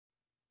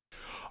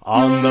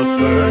On the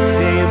first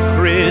day of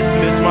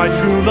Christmas, my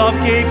true love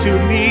gave to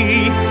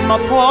me a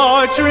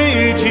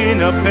partridge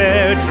in a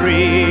pear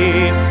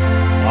tree.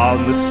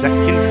 On the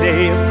second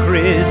day of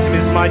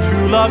Christmas, my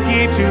true love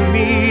gave to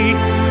me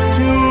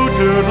 2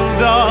 turtle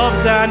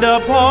doves and a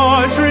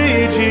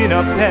partridge in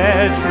a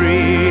pear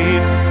tree.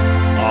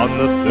 On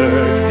the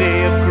third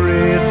day of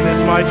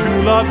Christmas, my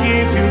true love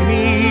gave to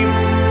me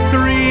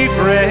 3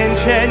 French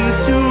hens,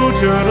 2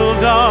 turtle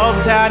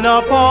doves, and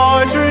a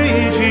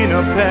partridge in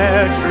a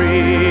pear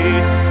tree.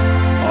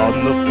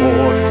 On the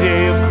fourth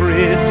day of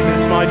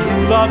Christmas, my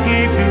true love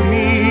gave to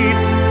me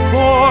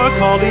 4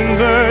 calling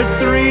birds,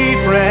 3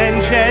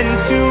 French hens,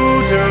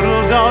 2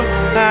 turtle doves,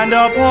 and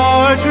a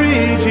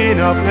partridge in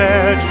a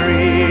pear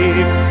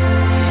tree.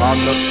 On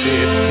the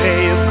fifth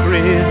day of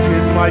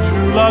Christmas, my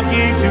true love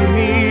gave to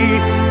me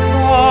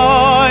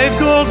 5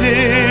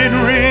 golden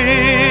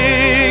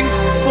rings,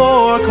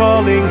 4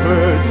 calling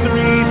birds,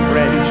 3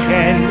 French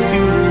hens, 2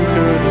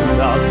 turtle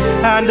doves,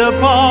 and a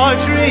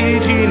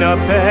partridge in a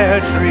pear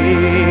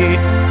tree.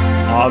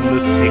 On the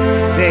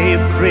sixth day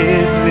of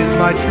Christmas,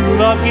 my true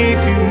love gave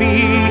to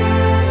me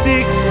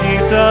 6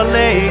 geese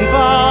a-laying,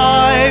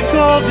 5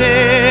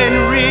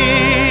 golden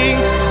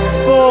rings,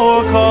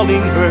 4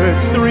 calling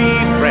birds, 3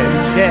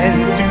 French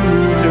hens, 2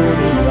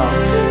 turtle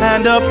doves,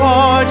 and a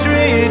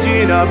partridge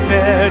in a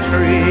pear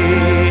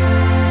tree.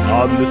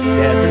 On the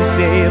seventh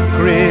day of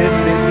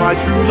Christmas, my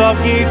true love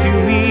gave to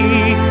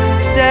me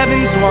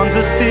 7 swans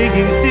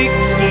a-singing,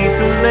 6 geese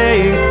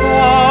a-laying,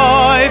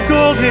 5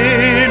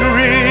 golden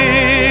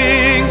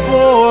rings,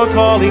 4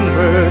 calling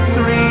birds,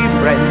 3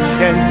 French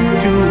hens,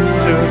 2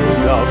 turtle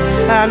doves,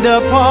 and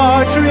a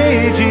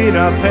partridge in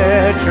a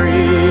pear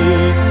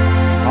tree.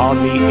 On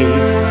the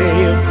 8th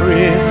day of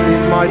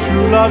Christmas, my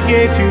true love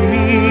gave to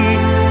me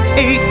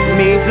 8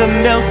 maids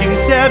a-milking,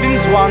 7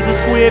 swans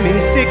a-swimming,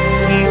 6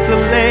 geese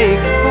a-laying,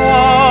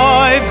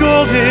 5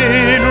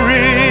 golden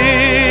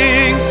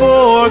rings,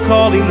 4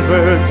 calling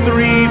birds,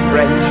 3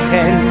 French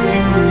hens, 2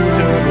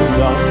 turtle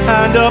doves,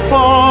 and a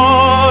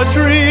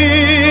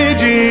partridge